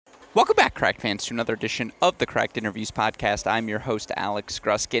Welcome back, Cracked fans, to another edition of the Cracked Interviews podcast. I'm your host, Alex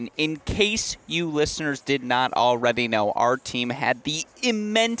Gruskin. In case you listeners did not already know, our team had the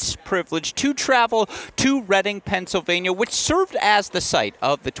immense privilege to travel to Reading, Pennsylvania, which served as the site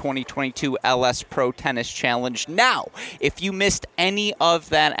of the 2022 LS Pro Tennis Challenge. Now, if you missed any of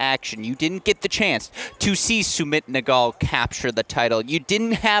that action, you didn't get the chance to see Sumit Nagal capture the title, you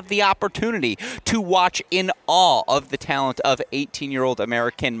didn't have the opportunity to watch in awe of the talent of 18-year-old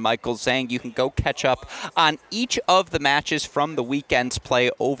American Michael Zhang, you can go catch up on each of the matches from the weekend's play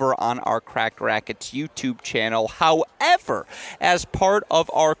over on our Cracked Racquets YouTube channel. However, as part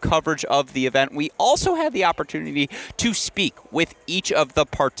of our coverage of the event, we also had the opportunity to speak with each of the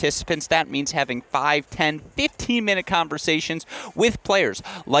participants. That means having 5, 10, 15-minute conversations with players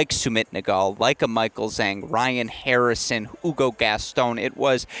like Sumit Nagal, like a Michael Zhang, Ryan Harrison, Hugo Gaston. It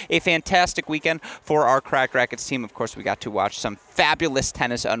was a fantastic weekend for our Cracked Racquets team. Of course, we got to watch some fabulous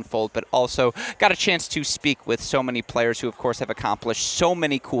tennis unfold, but also got a chance to speak with so many players who, of course, have accomplished so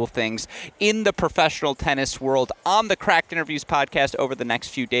many cool things in the professional tennis world. On the Cracked Interviews podcast over the next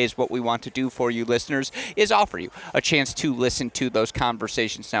few days, what we want to do for you listeners is offer you a chance to listen to those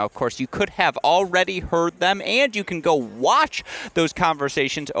conversations. Now, of course, you could have already heard them, and you can go watch those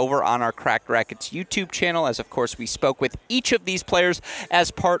conversations over on our Cracked Racquets YouTube channel, as, of course, we spoke with each of these players as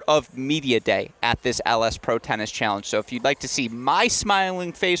part of Media Day at this LS Pro Tennis Challenge. So if you'd like to see my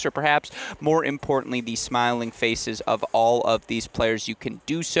smiling face, or perhaps more importantly, the smiling faces of all of these players, you can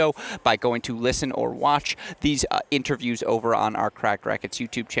do so by going to listen or watch these interviews over on our Cracked Racquets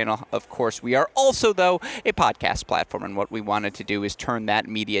YouTube channel. Of course, we are also, though, a podcast platform, and what we wanted to do is turn that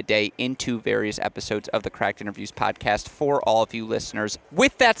Media Day into various episodes of the Cracked Interviews podcast for all of you listeners.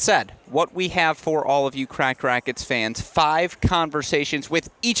 With that said, what we have for all of you Cracked Racquets fans, 5 conversations with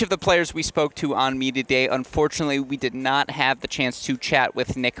each of the players we spoke to on Media Day. Unfortunately, we did not have the chance to chat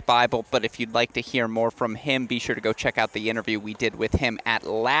with Nick Bible, but if you'd like to hear more from him, be sure to go check out the interview we did with him at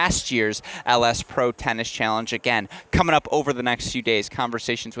last year's LS Pro Tennis Challenge. Again, coming up over the next few days,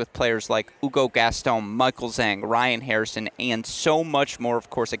 conversations with players like Hugo Gaston, Michael Zhang, Ryan Harrison, and so much more. Of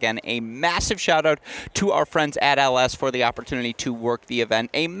course, again, a massive shout out to our friends at LS for the opportunity to work the event.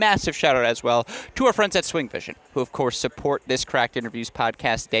 A massive shout out as well to our friends at Swing Vision, who of course support this Cracked Interviews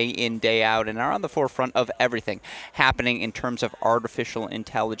podcast day in, day out, and are on the forefront of everything happening in terms of artificial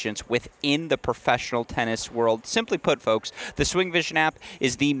intelligence within the professional tennis world. Simply put, folks, the Swing Vision app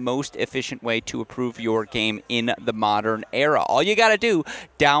is the most efficient way to improve your game in the modern era. All you got to do,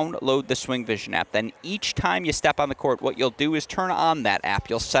 download the Swing Vision app. Then each time you step on the court, what you'll do is turn on that app.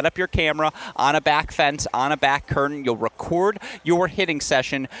 You'll set up your camera on a back fence, on a back curtain. You'll record your hitting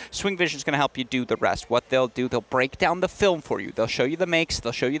session. Swing Vision is going to help you do the rest. What they'll do, they'll break down the film for you. They'll show you the makes.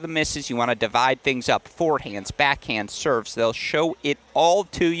 They'll show you the misses. You want to divide things up, forehands, backhands, serves. They'll show it all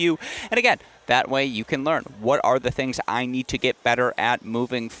to you. And again, that way you can learn what are the things I need to get better at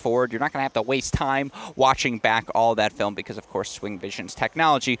moving forward. You're not going to have to waste time watching back all that film because, of course, Swing Vision's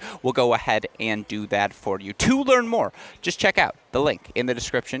technology will go ahead and do that for you. To learn more, just check out the link in the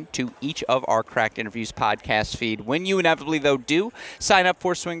description to each of our Cracked Interviews podcast feed. When you inevitably, though, do sign up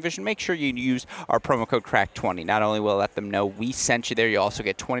for Swing Vision, make sure you use our promo code CRACK20. Not only will it let them know we sent you there, you also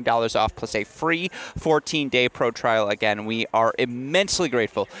get $20 off plus a free 14-day pro trial. Again, we are immensely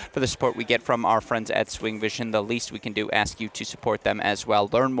grateful for the support we get from our friends at Swing Vision. The least we can do, ask you to support them as well.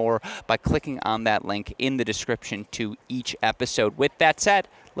 Learn more by clicking on that link in the description to each episode. With that said,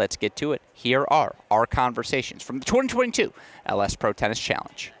 let's get to it. Here are our conversations from the 2022 LS Pro Tennis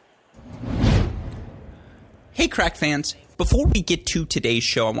Challenge. Hey, Cracked fans. Before we get to today's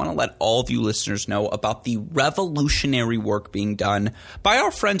show, I want to let all of you listeners know about the revolutionary work being done by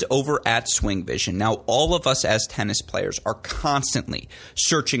our friends over at Swing Vision. Now, all of us as tennis players are constantly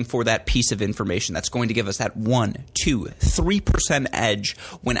searching for that piece of information that's going to give us that 1%, 2%, 3% edge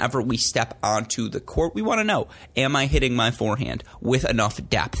whenever we step onto the court. We want to know, am I hitting my forehand with enough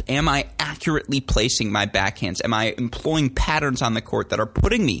depth? Am I accurately placing my backhands? Am I employing patterns on the court that are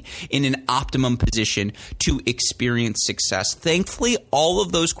putting me in an optimum position to experience success? Thankfully, all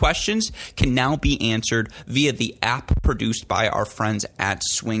of those questions can now be answered via the app produced by our friends at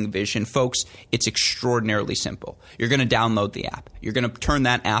Swing Vision. Folks, it's extraordinarily simple. You're going to download the app. You're going to turn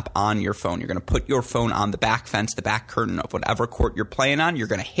that app on your phone. You're going to put your phone on the back fence, the back curtain of whatever court you're playing on. You're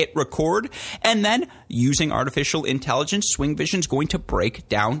going to hit record, and then using artificial intelligence, Swing Vision is going to break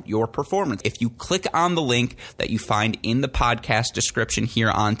down your performance. If you click on the link that you find in the podcast description here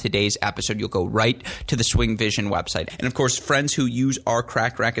on today's episode, you'll go right to the Swing Vision website. And of course, friends who use our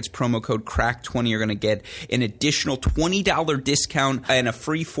Cracked Rackets promo code CRACK20 are going to get an additional $20 discount and a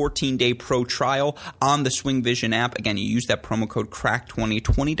free 14-day pro trial on the Swing Vision app. Again, you use that promo code CRACK20,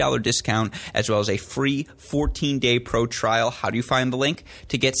 $20 discount, as well as a free 14-day pro trial. How do you find the link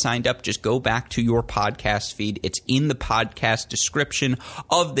to get signed up? Just go back to your podcast feed. It's in the podcast description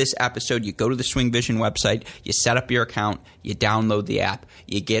of this episode. You go to the Swing Vision website, you set up your account, you download the app,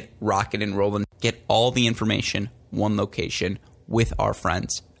 you get rocking and rolling, get all the information, one location with our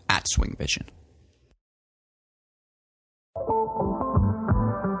friends at Swing Vision. The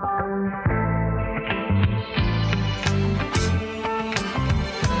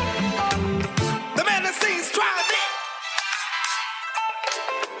man that sings tries it.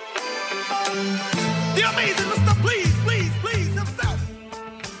 The amazing Mr. Please himself.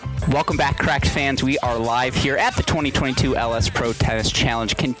 Welcome back, Cracked fans. We are live here at the 2022 LS Pro Tennis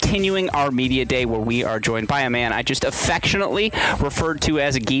Challenge, continuing our media day where we are joined by a man I just affectionately referred to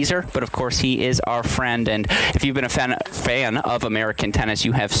as a geezer, but of course he is our friend. And if you've been a fan of American tennis,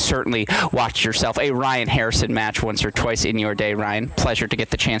 you have certainly watched yourself a Ryan Harrison match once or twice in your day. Ryan, pleasure to get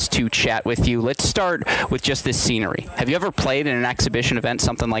the chance to chat with you. Let's start with just this scenery. Have you ever played in an exhibition event,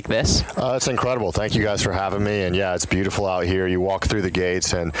 something like this? It's incredible. Thank you guys for having me. And yeah, it's beautiful out here. You walk through the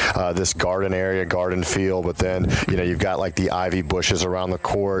gates and this garden area, garden feel, but then you've got like the ivy bushes around the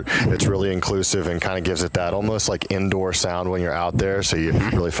court. It's really inclusive and kind of gives it that almost like indoor sound when you're out there, so you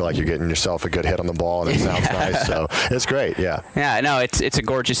really feel like you're getting yourself a good hit on the ball and it sounds nice. So it's great. Yeah no, it's a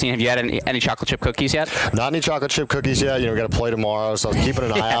gorgeous scene. Have you had any chocolate chip cookies yet? Not any chocolate chip cookies yet. We got to play tomorrow, so I'm keeping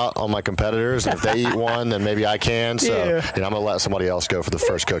an eye out on my competitors, and if they eat one then maybe I can. So I'm gonna let somebody else go for the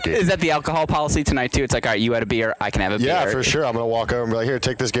first cookie. Is that the alcohol policy tonight too? It's like, all right, you had a beer, I can have a beer. Yeah, for sure. I'm gonna walk over and be like, here,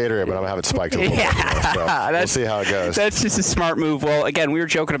 take this Gatorade, but I'm gonna have it spiked a little bit. So we'll see how it goes. That's just a smart move. Well, again, we were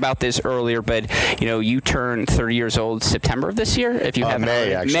joking about this earlier, but you turn 30 years old September of this year. If you have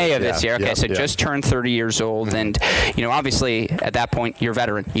May of this year. Okay, just turned 30 years old, and obviously at that point you're a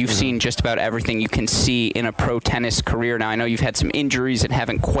veteran. You've seen just about everything you can see in a pro tennis career. Now I know you've had some injuries and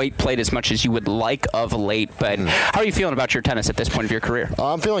haven't quite played as much as you would like of late, but how are you feeling about your tennis at this point of your career?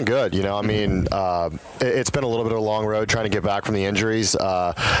 I'm feeling good. It's been a little bit of a long road trying to get back from the injuries.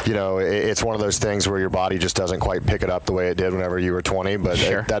 It's one of those things where your body just doesn't quite pick it up the way it did whenever you were 20, but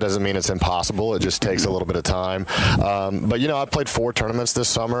that doesn't mean it's impossible. It just takes a little bit of time. But I played 4 tournaments this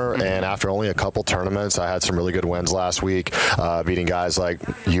summer, and after only a couple tournaments, I had some really good wins last week, beating guys like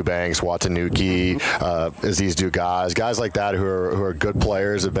Eubanks, Watanuki, Aziz Dugas, guys like that who are good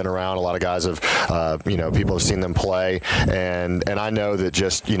players, have been around. A lot of guys have, people have seen them play, and I know that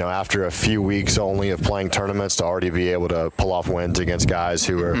just, after a few weeks only of playing tournaments, to already be able to pull off wins against guys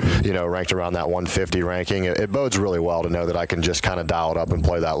who are, ranked around that 150 ranking, it bodes really well to know that I can just kind of dial it up and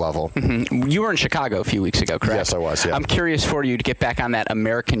play that level. You were in Chicago a few weeks ago, correct? Yes, I was, yeah. I'm curious for you to get back on that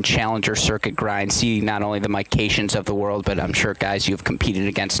American Challenger circuit grind, see not only the Mike-Cations of the world, but I'm sure guys you've competed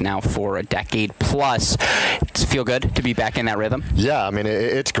against now for a decade plus. Does it feel good to be back in that rhythm? Yeah,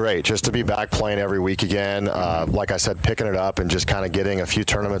 it's great just to be back playing every week again. Like I said, picking it up and just kind of getting a few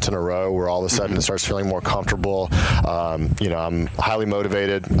tournaments in a row where all of a sudden it starts feeling more comfortable. I'm highly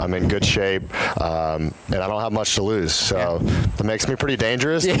motivated. I'm in good shape, and I don't have much to lose. So it makes me pretty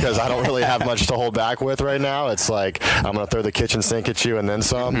dangerous because I don't really have much to hold back with right now. It's like I'm going to throw the kitchen sink at you and then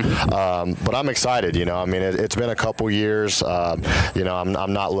some. But I'm excited. It's been a couple years.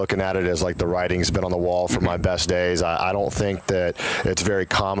 I'm not looking at it as like the writing's been on the wall for my best days. I don't think that it's very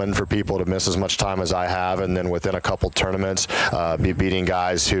common for people to miss as much time as I have, and then within a couple tournaments be beating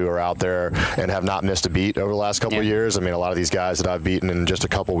guys who are out there and have not missed a beat over the last couple of years. A lot of these guys that I've beaten in just a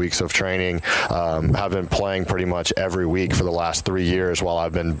couple weeks of training have been playing pretty much every week for the last 3 years while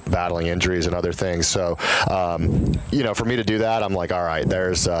I've been battling injuries and other things. So, for me to do that, I'm like, all right,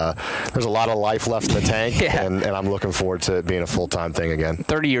 there's a lot of life left in the tank, and I'm looking forward to it being a full-time thing again.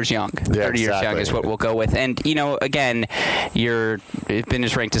 30 years young. 30 years young is what we'll go with. And, again, you've been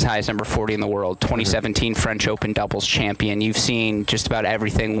ranked as high as number 40 in the world, 2017 French Open doubles champion. You've seen just about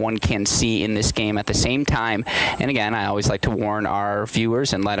everything one can see in this game at the same time. And again, I always like to warn our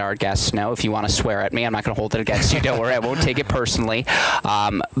viewers and let our guests know, if you want to swear at me, I'm not going to hold it against you. Don't worry, I won't take it personally.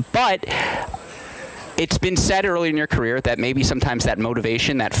 But it's been said early in your career that maybe sometimes that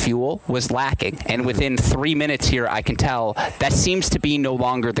motivation, that fuel, was lacking. And within 3 minutes here, I can tell that seems to be no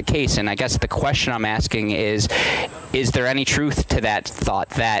longer the case. And I guess the question I'm asking is there any truth to that thought,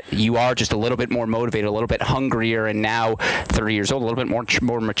 that you are just a little bit more motivated, a little bit hungrier, and now 30 years old, a little bit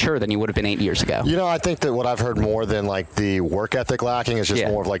more mature than you would have been 8 years ago? I think that what I've heard more than like the work ethic lacking is just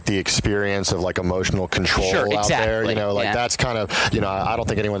more of like the experience of like emotional control out there. That's kind of, I don't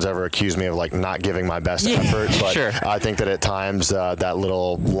think anyone's ever accused me of like not giving my best best effort. But sure. I think that at times that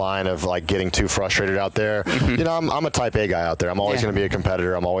little line of like getting too frustrated out there, you know, I'm a type A guy out there. I'm always going to be a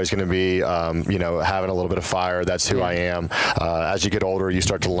competitor. I'm always going to be, you know, having a little bit of fire. That's who I am. As you get older, you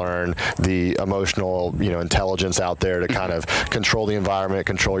start to learn the emotional, you know, intelligence out there to kind of control the environment,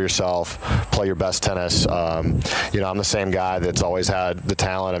 control yourself, play your best tennis. You know, I'm the same guy that's always had the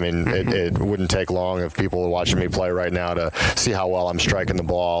talent. I mean, it wouldn't take long if people were watching me play right now to see how well I'm striking the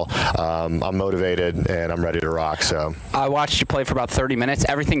ball. I'm motivated and I'm ready to rock. So I watched you play for about 30 minutes.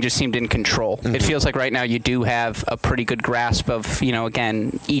 Everything just seemed in control. It feels like right now you do have a pretty good grasp of, you know,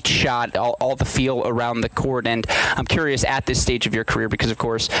 again, each shot, all the feel around the court. And I'm curious at this stage of your career because, of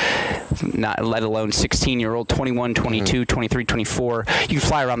course, not let alone 16-year-old, 21, 22, 23, 24, you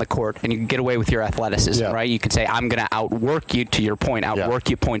fly around the court and you can get away with your athleticism, right? You could say, I'm going to outwork you to your point, outwork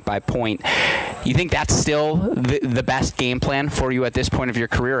you point by point. You think that's still the best game plan for you at this point of your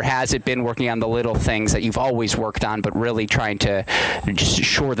career? Or has it been working on the little things that you've always worked on, but really trying to just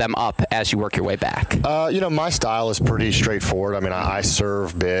shore them up as you work your way back? You know, my style is pretty straightforward. I mean, I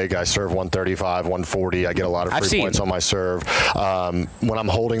serve big. I serve 135, 140. I get a lot of free points on my serve. When I'm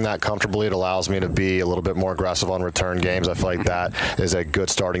holding that comfortably, it allows me to be a little bit more aggressive on return games. I feel like that is a good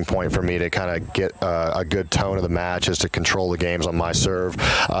starting point for me to kind of get a good tone of the match, is to control the games on my serve.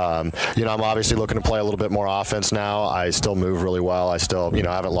 You know, I'm obviously looking to play a little bit more offense now. I still move really well. I still, you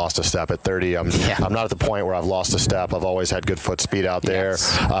know, I haven't lost a step at 30. I'm not at the point where I've lost a step. I've always had good foot speed out there.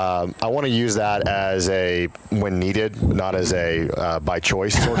 I want to use that as a when needed, not as a by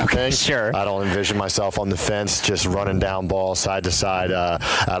choice sort of thing. Sure. I don't envision myself on the fence just running down balls side to side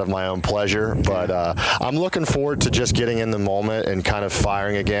out of my own pleasure. But I'm looking forward to just getting in the moment and kind of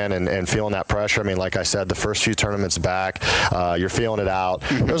firing again and feeling that pressure. I mean, like I said, the first few tournaments back, you're feeling it out.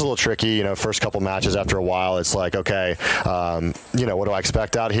 It was a little tricky, you know, first couple matches. After a while, it's like, okay, you know, what do I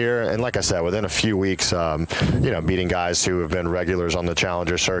expect out here? And like I said, within a few weeks, you know, beating guys who have been regulars on the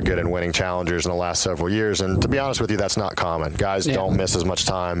Challenger circuit and winning Challengers in the last several years. And to be honest with you, that's not common. Guys don't miss as much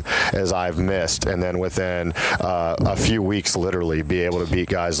time as I've missed. And then within a few weeks, literally be able to beat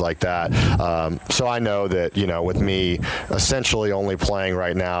guys like that. So I know that, you know, with me essentially only playing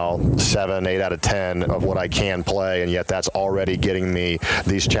right now 7, 8 out of 10 of what I can play, and yet that's already getting me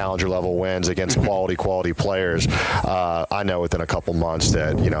these Challenger level wins against quality players. I know within a couple months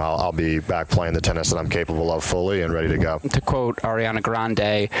that, you know, I'll be back playing the tennis that I'm capable of fully and ready to go. To quote Ariana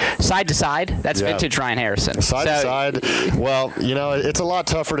Grande, side to side, that's vintage Ryan Harrison. Side to side, well, you know, it's a lot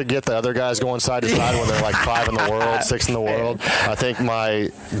tougher to get the other guys going side to side when they're like 5 in the world, 6 in the world. I think my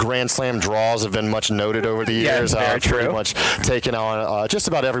Grand Slam draws have been much noted over the years. I've pretty much taken on just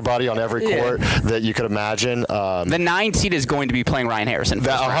about everybody on every court that you could imagine. The 9 seed is going to be playing Ryan Harrison.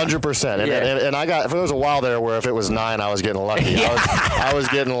 100%. And I got, there was a while there where if it was 9, I was getting lucky. I was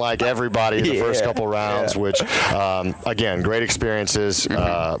getting like everybody the first couple rounds, which, again, great experiences,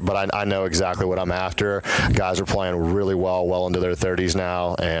 but I know exactly what I'm after. Guys are playing really well into their 30s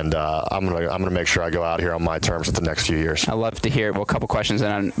now, and I'm gonna make sure I go out here on my terms with the next few years. I love to hear it. Well, a couple questions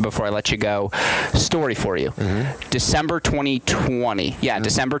before I let you go. Story for you. December 2020.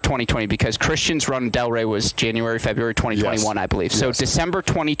 December 2020, because Christian's run in Delray was January, February 2021, I believe. So December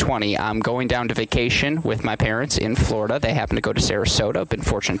 2020, I'm going down to vacation with my parents in Florida. They happen to go to Sarasota. Been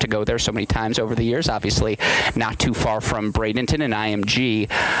fortunate to go there so many times over the years. Obviously, not too far from Bradenton and IMG.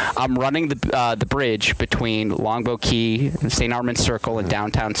 I'm running the bridge between Longboat Key, St. Armand Circle, and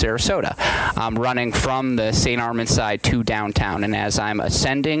downtown Sarasota. I'm running from the St. Armand side to downtown, and as I'm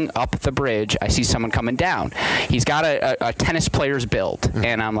ascending up the bridge, I see someone coming down. He's got a tennis player's build,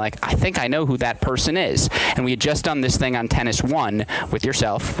 and I'm like, I think I know who that person is. And we had just done this thing on Tennis One with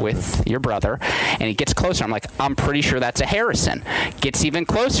yourself, with your brother, and he gets closer. I'm like, I'm pretty sure that's a Harrison. Gets even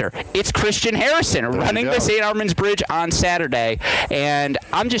closer. It's Christian Harrison running the St. Armand's Bridge on Saturday, and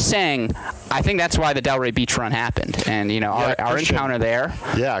I'm just saying, I think that's why the Delray Beach run happened. And, you know, our encounter there.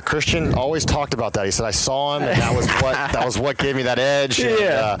 Yeah, Christian always talked about that. He said, I saw him, and that was what gave me that edge.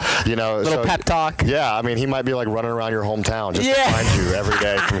 And, you know, little pep talk. Yeah, I mean, he might be like running around your hometown just to find you every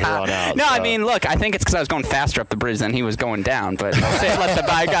day from here on out. No, I mean, look, I think it's because I was going faster up the bridge than he was going down, but let the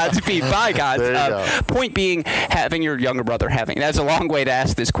bygones be bygones. There you go. Point being, having your younger brother that's a long way to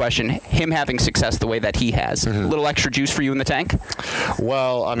ask this question, him having success the way that he has, a little extra juice for you in the tank?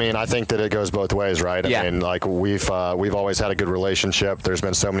 Well, I mean, I think that it goes goes both ways, right? I mean, like we've always had a good relationship. There's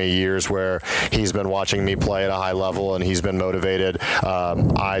been so many years where he's been watching me play at a high level and he's been motivated.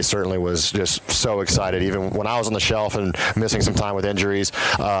 I certainly was just so excited, even when I was on the shelf and missing some time with injuries.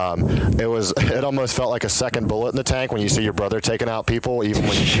 It almost felt like a second bullet in the tank when you see your brother taking out people, even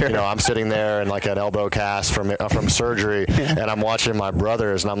when you know I'm sitting there in like an elbow cast from surgery, and I'm watching my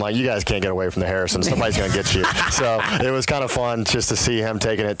brothers, and I'm like, you guys can't get away from the Harrison. Somebody's going to get you. So it was kind of fun just to see him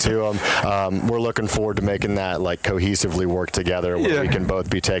taking it to him. We're looking forward to making that like cohesively work together where we can both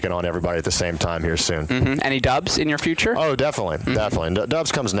be taking on everybody at the same time here soon. Mm-hmm. Any dubs in your future? Oh, definitely. Definitely.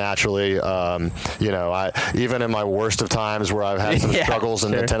 Dubs comes naturally. Even in my worst of times where I've had some struggles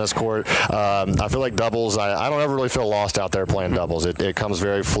in the tennis court, I feel like doubles, I don't ever really feel lost out there playing doubles. It comes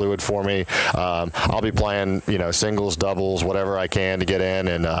very fluid for me. I'll be playing, singles, doubles, whatever I can to get in,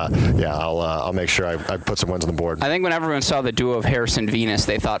 and I'll make sure I put some wins on the board. I think when everyone saw the duo of Harrison Venus,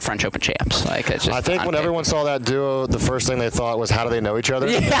 they thought French Open champs. I think when everyone saw that duo, the first thing they thought was, how do they know each other?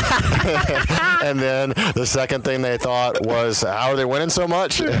 And then the second thing they thought was, how are they winning so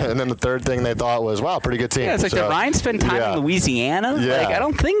much? And then the third thing they thought was, wow, pretty good team. Yeah, it's like, did Ryan spend time in Louisiana? Yeah. I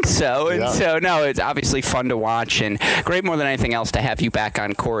don't think so. And so, no, it's obviously fun to watch and great more than anything else to have you back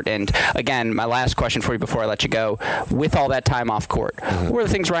on court. And again, my last question for you before I let you go, with all that time off court, what are the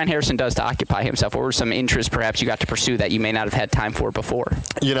things Ryan Harrison does to occupy himself? What were some interests perhaps you got to pursue that you may not have had time for before?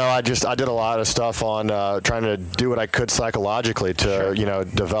 I did a lot of stuff on trying to do what I could psychologically to,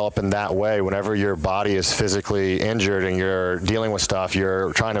 develop in that way. Whenever your body is physically injured and you're dealing with stuff,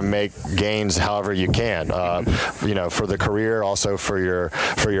 you're trying to make gains however you can, for the career, also for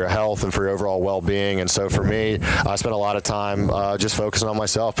your health and for your overall well-being. And so for me, I spent a lot of time just focusing on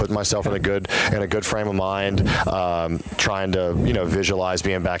myself, putting myself in a good frame of mind, trying to visualize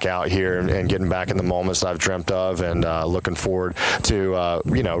being back out here and getting back in the moments that I've dreamt of, and looking forward to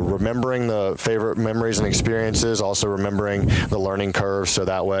remembering the favorite memories and experiences, also remembering the learning curve, so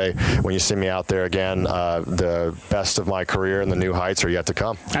that way when you see me out there again, the best of my career and the new heights are yet to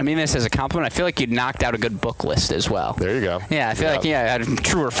come. I mean this as a compliment. I feel like you knocked out a good book list as well. There you go. Yeah, I feel like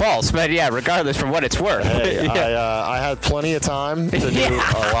true or false, but regardless for what it's worth. Hey, I had plenty of time to do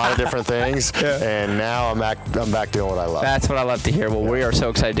a lot of different things, and now I'm back doing what I love. That's what I love to hear. Well, we are so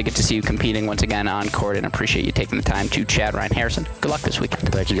excited to get to see you competing once again on court, and appreciate you taking the time to chat. Ryan Harrison, good luck this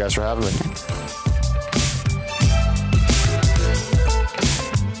weekend. Thank you guys for having me.